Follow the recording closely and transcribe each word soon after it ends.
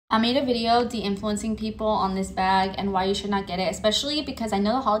I made a video de-influencing people on this bag and why you should not get it, especially because I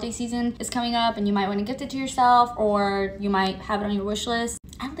know the holiday season is coming up and you might want to gift it to yourself or you might have it on your wish list.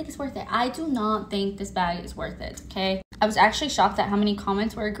 I don't think it's worth it. I do not think this bag is worth it, okay? I was actually shocked at how many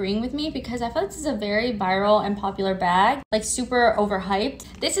comments were agreeing with me because I feel like this is a very viral and popular bag, like super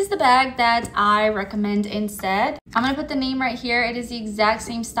overhyped. This is the bag that I recommend instead. I'm gonna put the name right here. It is the exact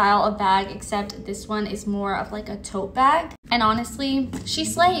same style of bag, except this one is more of like a tote bag. And honestly, she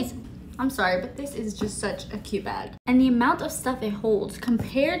slays. I'm sorry, but this is just such a cute bag. And the amount of stuff it holds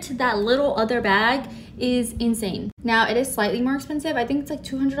compared to that little other bag is insane. Now, it is slightly more expensive. I think it's like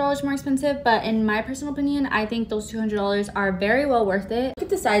 $200 more expensive, but in my personal opinion, I think those $200 are very well worth it. Look at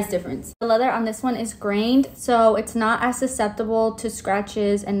the size difference. The leather on this one is grained, so it's not as susceptible to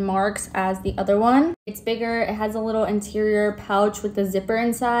scratches and marks as the other one. It's bigger. It has a little interior pouch with the zipper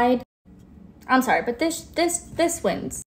inside. I'm sorry, but this wins.